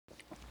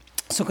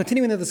So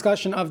continuing the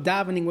discussion of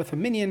davening with a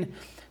minyan,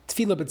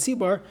 tefillah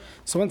b'tzibur.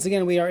 So once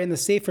again, we are in the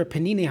Sefer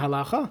Penine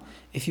Halacha.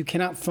 If you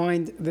cannot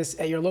find this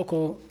at your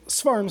local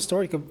Sfarim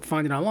store, you can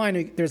find it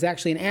online. There's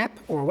actually an app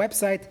or a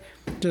website.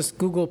 Just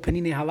Google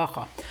Penine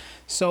Halacha.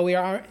 So we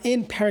are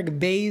in Perek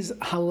Beis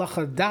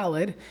Halacha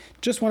Daled.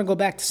 Just want to go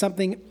back to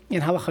something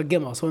in Halacha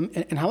Gimel. So in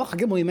Halacha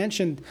Gimel, we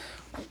mentioned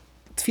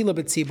tefillah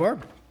b'tzibur.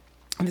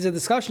 And there's a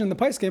discussion in the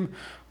Poskim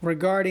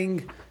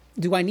regarding,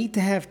 do I need to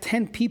have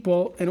 10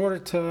 people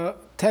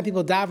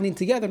davening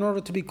together in order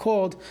to be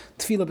called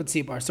tefillah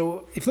b'tzibur?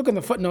 So if you look in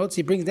the footnotes,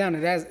 he brings down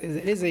it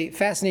is a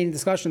fascinating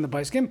discussion in the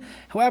Poskim.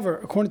 However,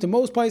 according to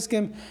most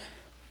Poskim,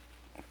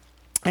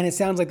 and it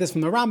sounds like this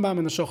from the Rambam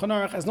and the Shulchan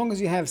Aruch, as long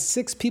as you have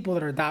 6 people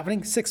that are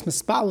davening, 6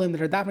 mispalim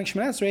that are davening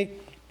Shemona Esrei,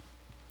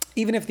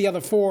 even if the other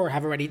 4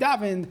 have already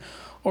davened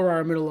or are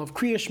in the middle of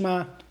Kriya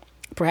Shema,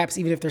 perhaps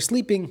even if they're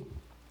sleeping,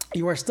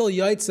 you are still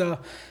yaitza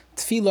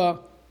tefillah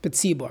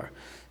b'tzibur.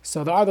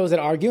 So there are those that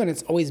argue, and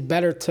it's always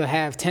better to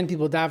have 10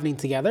 people davening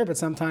together, but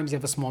sometimes you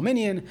have a small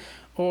minyan,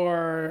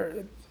 or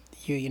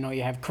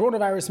you have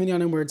coronavirus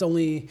minyanim where it's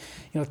only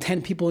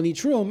 10 people in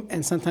each room,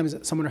 and sometimes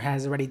someone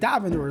has already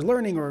davened or is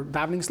learning or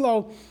davening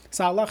slow.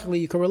 So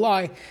halachically, you can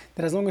rely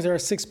that as long as there are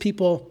 6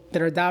 people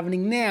that are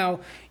davening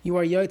now, you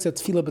are yaitza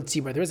tefillah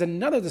b'tzibur. There is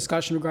another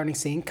discussion regarding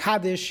saying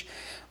kaddish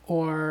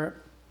or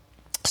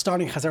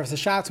starting chazaras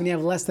hashatz when you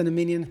have less than a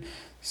minyan.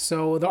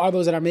 So there are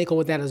those that are makel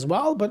with that as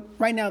well, but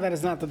right now that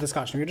is not the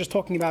discussion. We're just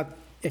talking about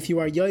if you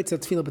are yoytz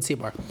tefillah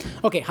b'tzibur.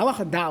 Okay,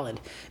 halacha daled.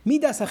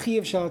 Midas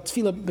hachiyav shel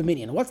tefillah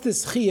b'minyan. What's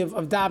this chiyav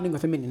of davening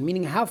with a minyan?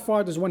 Meaning, how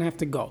far does one have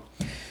to go?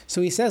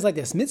 So he says like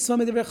this: Mitzvah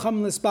midivrei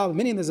chacham l'spal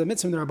b'minyan. There's a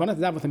mitzvah in the Rabbanah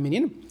to daven with a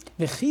minyan.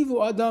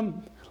 V'chivu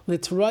adam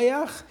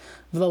litrayach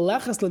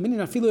v'lelechas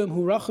l'minyan afilu im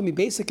hu rachum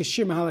mibasik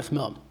ashir mahalech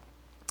mil.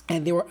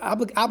 And they were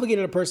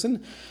obligated a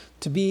person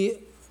to be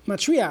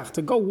matriach,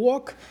 to go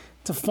walk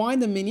to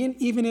find a minyan,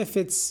 even if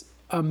it's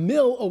a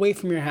mil away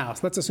from your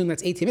house. Let's assume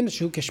that's 18 minutes.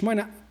 Which is,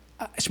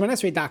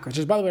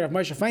 by the way, Rav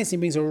Moshe Feinstein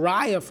brings a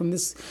raya from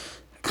this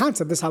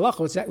concept, this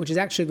halacha, which is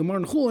actually Gemara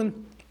in Chulin,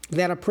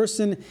 that a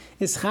person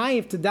is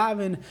chayiv to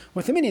daven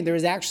with a minyan. There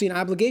is actually an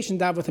obligation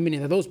to daven with a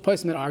minyan. Now, those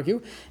person that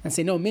argue and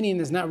say, no, minyan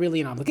is not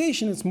really an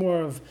obligation. It's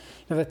more of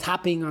the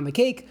topping on the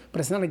cake,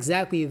 but it's not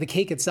exactly the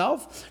cake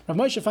itself. Rav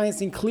Moshe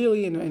Feinstein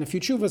clearly, in a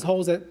few tshuvas,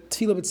 holds that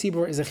tefillah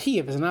b'tzibur is a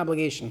chiyav, is an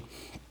obligation.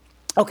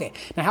 Okay,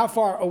 now how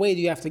far away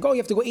do you have to go? You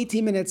have to go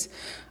 18 minutes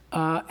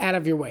out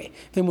of your way.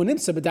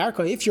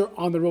 If you're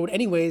on the road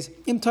anyways,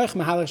 if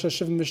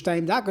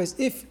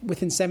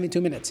within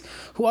 72 minutes,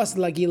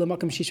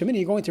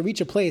 you're going to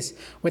reach a place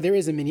where there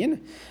is a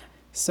minyan.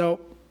 So,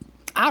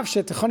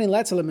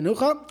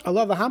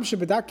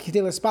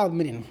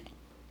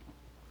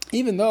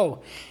 even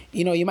though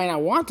you might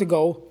not want to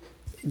go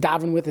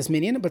daven with this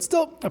minyan, but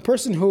still a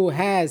person who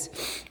has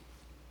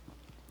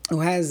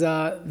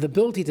the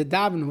ability to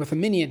daven with a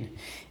minyan,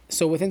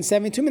 so within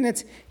 72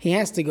 minutes, he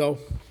has to go.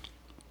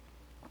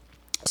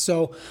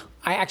 So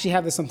I actually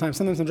have this sometimes.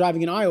 Sometimes I'm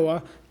driving in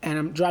Iowa, and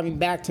I'm driving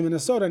back to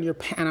Minnesota,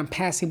 and I'm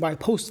passing by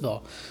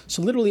Postville.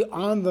 So literally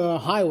on the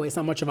highway, it's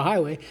not much of a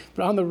highway,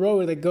 but on the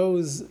road that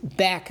goes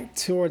back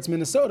towards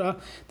Minnesota,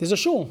 there's a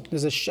shul. I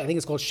think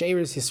it's called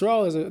Sheiris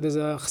Yisrael. There's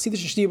a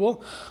Chassidish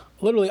shtibel,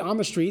 literally on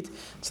the street.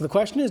 So the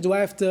question is, do I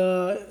have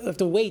to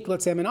wait?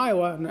 Let's say I'm in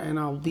Iowa and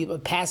I'll be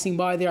passing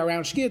by there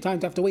around Shkia time.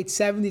 Do I have to wait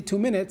 72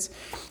 minutes,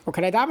 or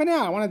can I daven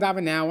now? I want to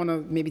daven now. I want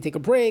to maybe take a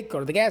break, go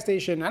to the gas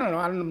station. I don't know.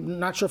 I'm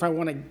not sure if I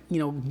want to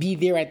be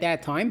there at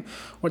that time,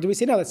 or do we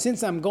say no? That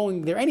since I'm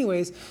going there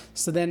anyways,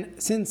 so then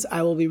since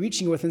I will be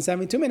reaching within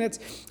 72 minutes,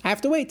 I have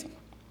to wait.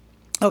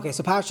 Okay,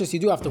 so pashtus, you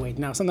do have to wait.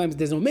 Now, sometimes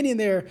there's no minyan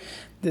there.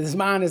 The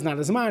zman is not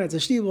a zman, it's a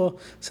shtibel.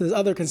 So there's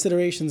other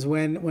considerations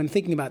when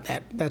thinking about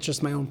that. That's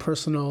just my own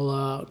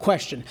personal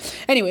question.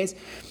 Anyways,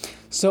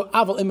 so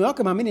let's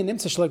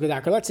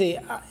say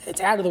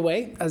it's out of the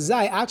way.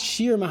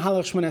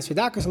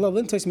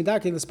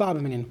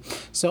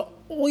 So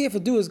all you have to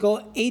do is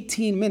go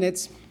 18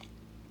 minutes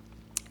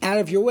out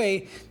of your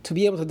way to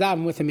be able to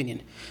daven with a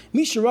minyan.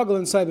 Let's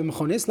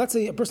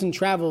say a person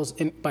travels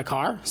by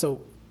car.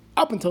 So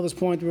up until this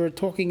point, we were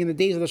talking in the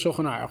days of the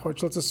Shulchan Aruch,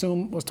 which let's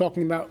assume was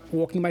talking about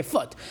walking by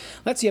foot.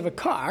 Let's say you have a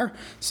car,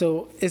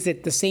 so is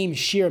it the same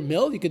sheer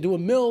mill? You could do a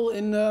mill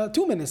in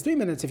 2 minutes, 3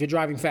 minutes if you're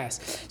driving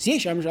fast.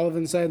 Maybe you have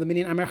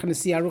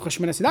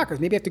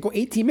to go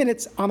 18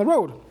 minutes on the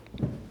road,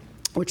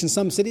 which in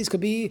some cities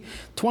could be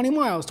 20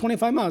 miles,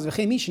 25 miles.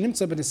 According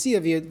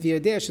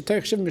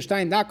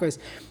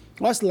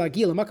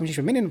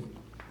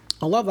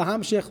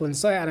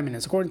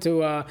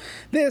to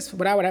this,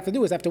 what I would have to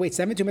do is I have to wait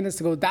 72 minutes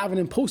to go daven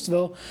in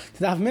Postville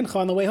to daven mincha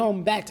on the way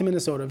home back to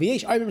Minnesota.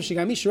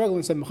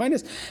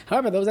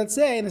 However, those that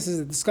say, and this is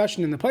a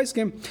discussion in the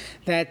Poskim,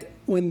 that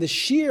when the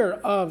shear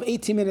of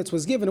 18 minutes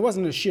was given, it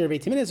wasn't a shear of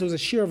 18 minutes, it was a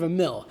shear of a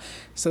mill.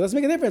 So let's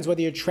make a difference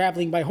whether you're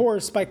traveling by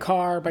horse, by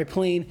car, by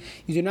plane.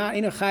 You do not,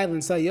 now,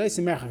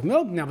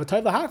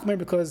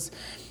 because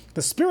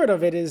the spirit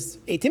of it is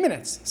 18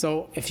 minutes.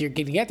 So if you're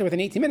going to get there within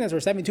 18 minutes or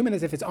 72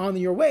 minutes, if it's on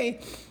your way,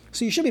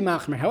 so you should be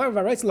machmer.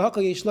 However,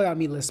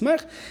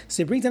 so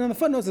he brings down on the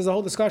footnotes, there's a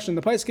whole discussion in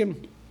the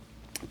Paiskim.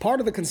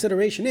 Part of the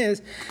consideration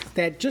is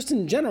that just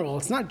in general,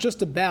 it's not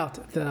just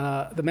about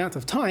the amount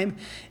of time.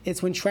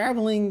 It's when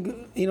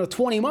traveling,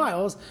 20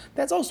 miles,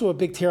 that's also a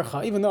big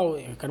tircha, even though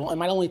it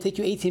might only take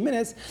you 18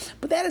 minutes,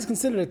 but that is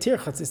considered a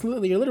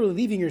tircha. You're literally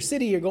leaving your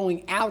city, you're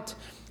going out.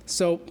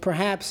 So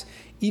perhaps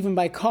even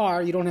by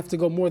car, you don't have to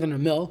go more than a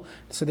mil.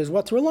 So there's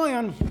what to rely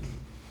on.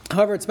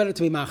 However, it's better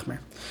to be machmer.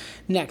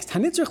 Next,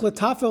 let's say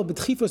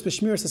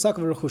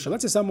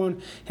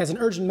someone has an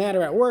urgent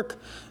matter at work.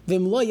 You're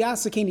going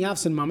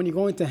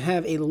to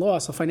have a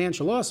loss, a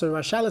financial loss, or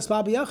then you're allowed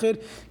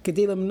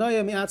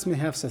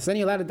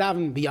to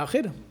daven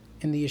biyachid.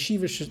 In the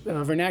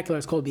yeshiva vernacular,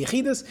 it's called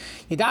biyachidus.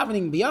 You're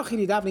davening biyachid,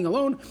 you're davening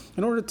alone,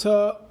 in order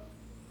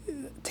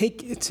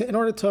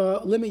to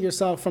limit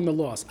yourself from the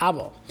loss.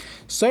 But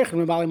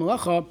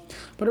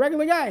a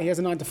regular guy, he has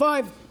a 9 to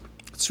 5.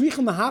 They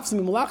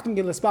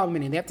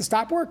have to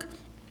stop work.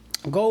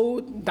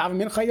 Go daven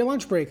mincha your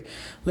lunch break.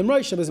 Even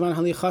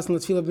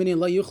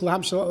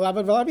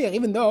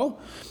though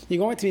you're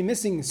going to be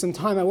missing some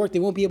time at work, they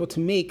won't be able to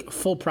make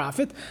full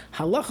profit.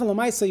 Halacha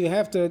l'maisa, you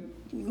have to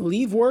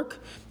leave work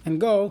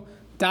and go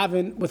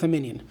daven with a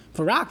minyan.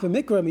 For rak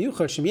v'mikra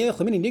miyuchad shemiyech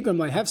l'minyan nigram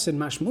la'hefsin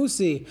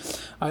mashmusi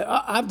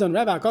avdon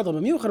reva gadol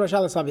b'miyuchad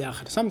rashalas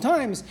av'yachad.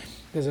 Sometimes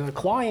there's a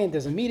client,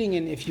 there's a meeting,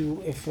 and if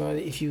you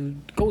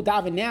go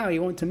daven now,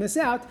 you're going to miss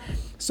out.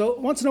 So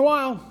once in a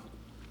while,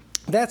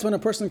 that's when a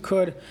person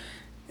could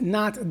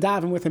not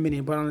daven with a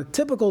minyan. But on a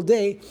typical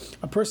day,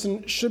 a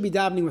person should be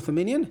davening with a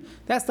minyan.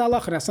 That's the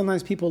halacha. Now,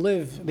 sometimes people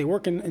they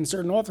work in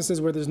certain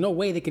offices where there's no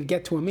way they could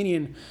get to a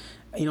minyan,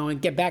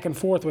 and get back and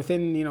forth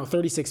within,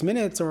 36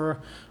 minutes, or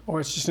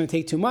it's just going to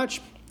take too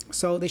much.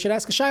 So they should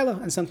ask a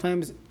shaila, and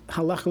sometimes,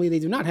 halachically, they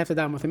do not have to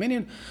daven with a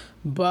minyan.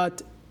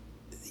 But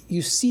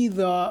you see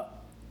the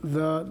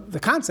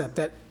concept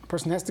that a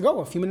person has to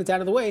go a few minutes out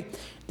of the way,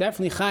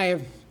 definitely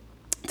chayev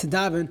to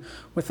daven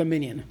with a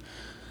minyan.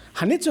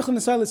 Let's say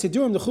someone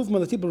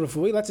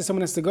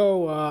has to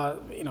go,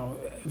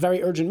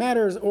 very urgent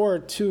matters, or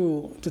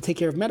to take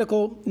care of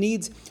medical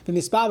needs. You're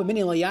going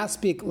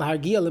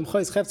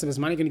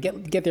to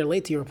get there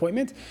late to your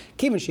appointment.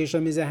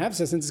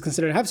 Since it's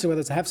considered hefsed,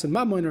 whether it's a hefsed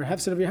mammon or a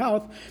hefsed of your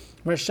health,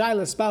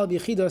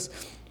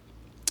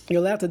 you're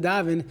allowed to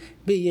daven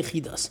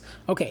b'yechidas.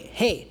 Okay,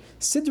 hey,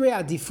 sidrei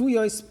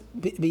adifuyos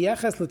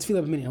b'yeches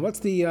l'tfilah b'minyan.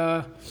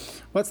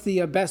 What's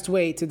the best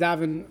way to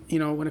daven,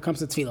 when it comes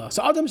to tefillah?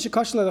 So Adam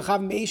shekashel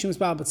lechav me'ishim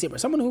spal b'tzibur.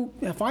 Someone who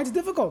finds it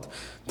difficult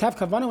to have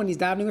kavanah when he's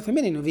davening with a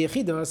minyan.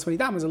 V'yechidas, when he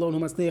davens alone, who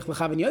matzliach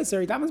lechav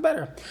yoser, he davens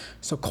better.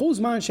 So kol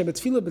zman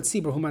shebetfilah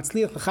b'tzibur, who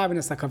matzliach lechav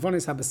es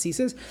hakavanas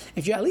habasises.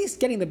 If you're at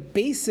least getting the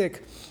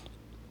basic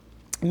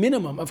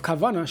minimum of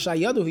kavanah,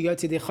 shayadu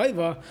hiyatidei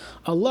chayva,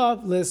 Allah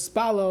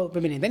l'spalo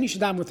b'minyan. Then you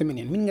should daven with a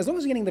minyan. Meaning, as long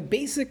as you're getting the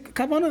basic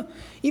kavanah,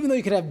 even though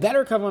you could have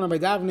better kavanah by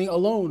davening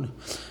alone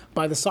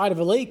by the side of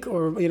a lake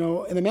or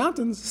in the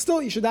mountains,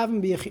 still you should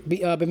daven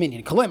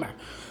b'minyan. Kalemer,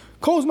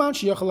 kol zman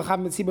sheyachal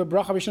lechav mitzibur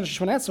bracha rishon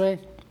sheshvan esrei,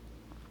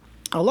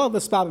 Allah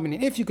l'spalo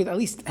b'minyan. If you could at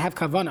least have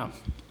kavanah.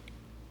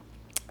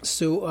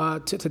 So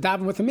to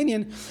daven with a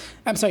minyan,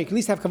 you can at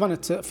least have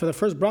kavanah for the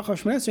first bracha of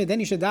Shemona Esrei,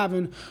 then you should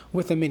daven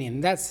with a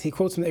minyan. He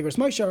quotes from the Igros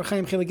Moshe, or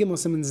Chaim Chilei Gimel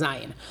Siman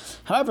Zayin.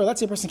 However, let's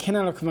say a person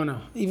cannot have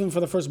kavanah, even for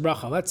the first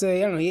bracha. Let's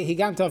say, he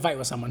got into a fight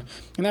with someone,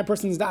 and that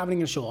person is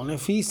davening in shul, and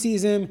if he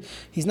sees him,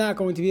 he's not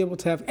going to be able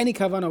to have any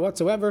kavanah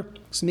whatsoever,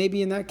 so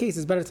maybe in that case,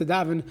 it's better to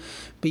daven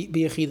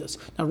b'yechidus.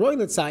 Now, Roy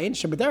L'Tzayin,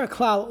 Shebedera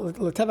Klal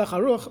L'Tevach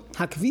Aruch,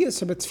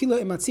 HaKviyas Shebetfila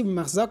Imatziv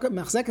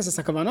Machzekes Es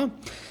HaKavanah,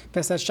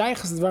 Ves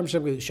HaShaychas D'varim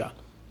Sheb'Kedusha.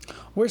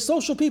 We're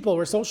social people.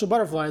 We're social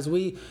butterflies.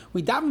 We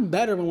daven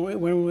better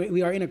when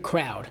we are in a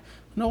crowd.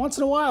 Once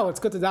in a while, it's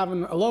good to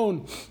daven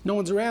alone. No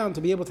one's around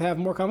to be able to have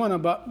more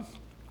kavanah. But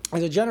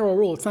as a general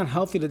rule, it's not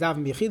healthy to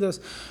daven b'yechidos.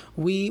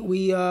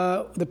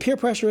 The peer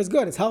pressure is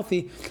good. It's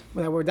healthy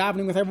that we're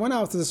davening with everyone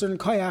else. There's a certain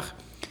koyach.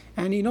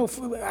 And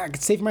I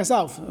could say for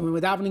myself, when we're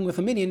davening with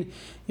a minyan,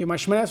 my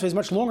Shemona Esrei is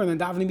much longer than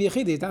davening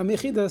b'yechidas. Davening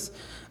b'yechidas,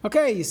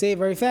 okay, you say it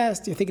very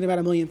fast, you're thinking about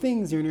a million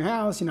things, you're in your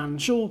house, you're not in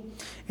shul.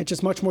 It's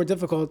just much more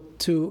difficult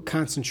to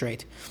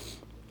concentrate.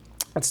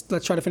 Let's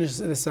try to finish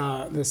this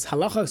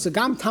halacha. So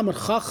gam tamid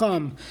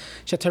chacham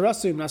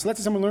shetarasum. Now, so let's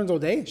say someone learns all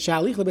day.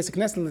 Shahalich lebesik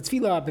knesset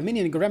letfila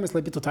b'minyan goremes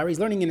lebitul Torah. He's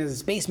learning in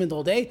his basement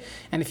all day,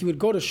 and if he would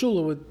go to shul,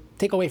 it would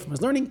take away from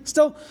his learning.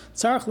 Still,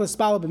 tzarich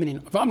lespal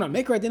b'minyan. V'amna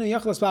mekra dinu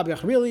yach lespal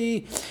b'yach.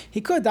 Really,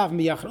 he could daven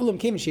b'yach. Ulam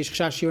came and sheish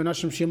chashash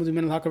yonashim shimudu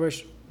min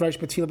al-hakavash v'rish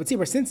b'tfila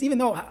b'tzibur. Since even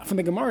though from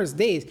the Gemara's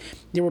days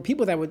there were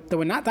people that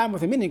were not daven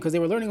with a minyan because they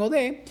were learning all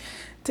day.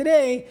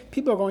 Today,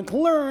 people are going to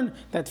learn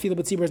that tefillah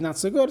b'tzibur is not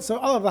so good. So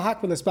all of the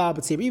hakva l'spal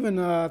b'tzibur, even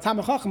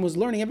Talmid Chacham was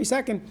learning every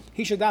second,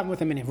 he should daven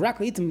with a minyan. V'rak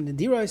leitim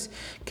nediros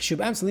k'shub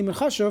am salim and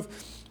chashuv.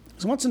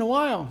 So once in a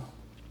while,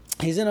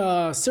 he's in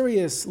a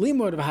serious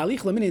limud of halich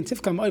leminin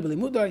tifkam oy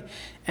b'limudai,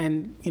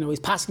 and he's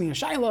passing a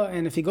shaila,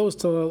 and if he goes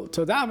to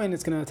daven,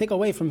 it's going to take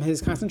away from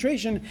his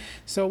concentration.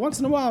 So once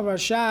in a while,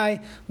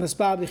 Rashai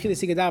l'spal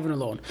b'chidus daven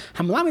alone.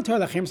 Hamlami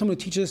Torah lachem, someone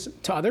who teaches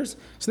to others.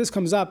 So this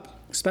comes up,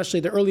 especially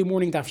the early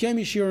morning daf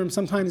yomi shiurim.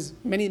 Sometimes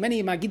many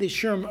magidei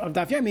shiurim of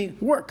daf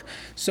yomi work.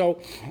 So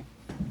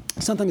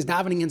sometimes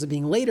davening ends up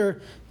being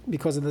later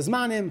because of the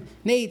zmanim,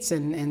 nates,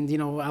 and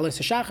alis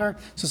shachar.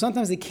 So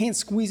sometimes they can't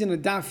squeeze in a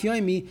daf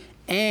yomi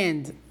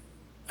and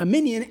a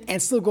minyan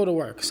and still go to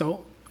work.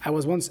 So I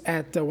was once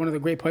at one of the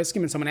great poskim,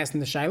 and someone asked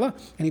him the shaila,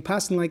 and he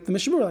passed in like the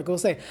Mishnah, like we'll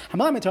say, he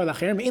can't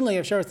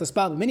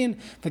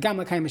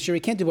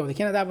do both. He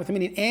cannot daven with a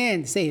minyan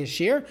and say his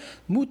shir.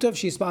 Mutav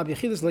shispal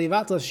b'yechidus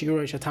leivatal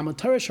shiurosh. Talmud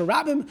Torah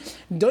sharabim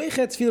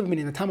doichet tefillah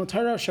b'minyan. The Talmud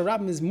Torah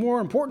sharabim is more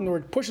important, or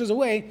it pushes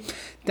away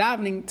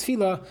davening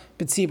tefillah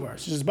b'tzibur.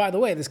 So just by the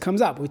way, this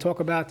comes up. We talk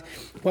about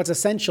what's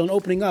essential in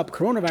opening up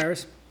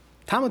coronavirus.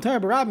 Talmud Torah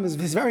Barabim is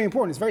very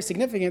important. It's very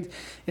significant.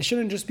 It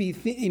shouldn't just be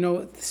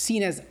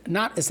seen as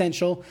not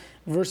essential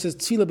versus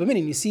Tefillah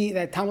B'Minyan. You see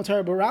that Talmud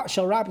Torah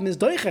Shel Rabim is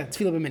Doiche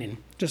Tefillah B'Minyan.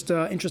 Just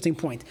an interesting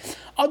point.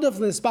 Adav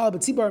l'Spal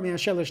B'Tzibar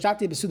Me'asher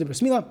l'Shtati B'Suda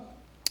B'Smila.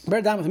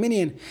 Better down with a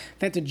minyan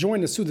than to join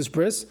the Sudas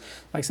bris.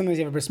 Like sometimes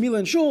you have a bris milah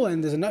in shul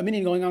and there's a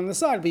minyan going on the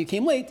side, but you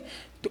came late.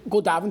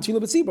 Go daven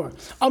tefillah b'tzibur.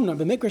 Amna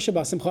b'mikra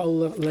sheba simcha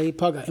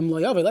leipaga im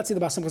loyave. Let's say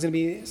the bas simcha is going to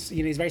be,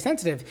 he's very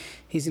sensitive.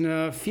 He's going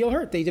to feel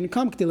hurt that he didn't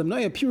come. K'tilim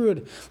noya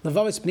period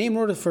levavis b'nei in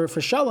order for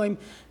shalom.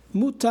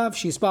 Mutav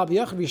shispal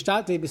b'yachar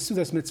v'yishtate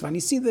b'sudas mitzvah. And you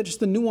see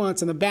just the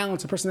nuance and the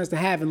balance a person has to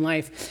have in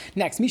life.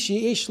 Next,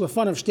 mishi yesh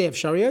lefan of shtei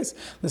sharias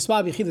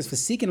l'spal b'yichidas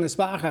v'sikin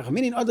l'spal achar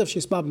minyan adav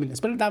shispal b'minyan. It's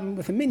better to daven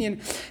with a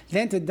minyan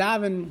than to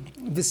daven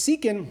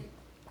v'sikin,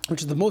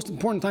 which is the most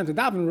important time to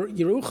daven,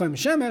 Yerucham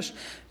Shemesh,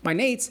 by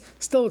nates.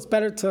 Still, it's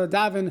better to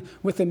daven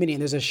with a minyan.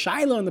 There's a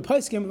shiloh in the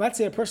poskim. Let's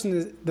say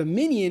the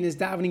minyan is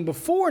davening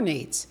before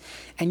nates,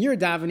 and you're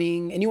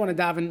davening, and you want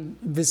to daven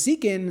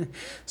v'sikin,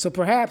 so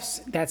perhaps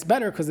that's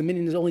better because the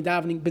minyan is only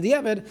davening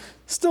b'diavad.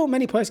 Still,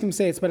 many poskim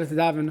say it's better to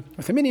daven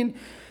with a minyan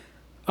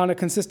on a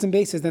consistent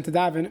basis than to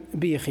daven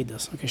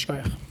b'yechidus. Okay,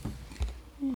 shkoyach.